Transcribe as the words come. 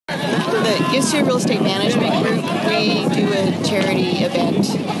BGCEP Real Estate Management Group, we do a charity event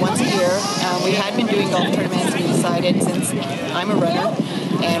once a year. We had been doing golf tournaments. We decided, since I'm a runner,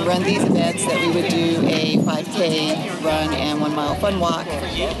 and run these events, that we would do a 5K run and 1 mile fun walk.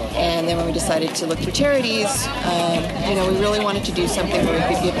 And then when we decided to look for charities, we really wanted to do something where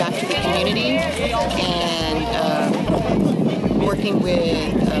we could give back to the community, and working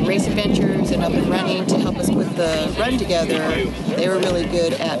with Race Adventures and Up and Running to help us put the run together. They were really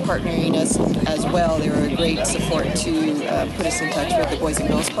good at partnering us as well. They were a great support to put us in touch with the Boys and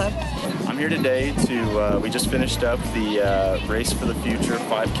Girls Club. I'm here today we just finished up the Race for the Future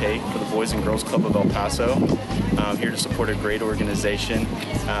 5K for the Boys and Girls Club of El Paso. I'm here to support a great organization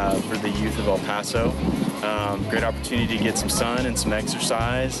for the youth of El Paso. Great opportunity to get some sun and some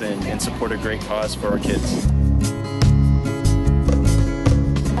exercise and support a great cause for our kids.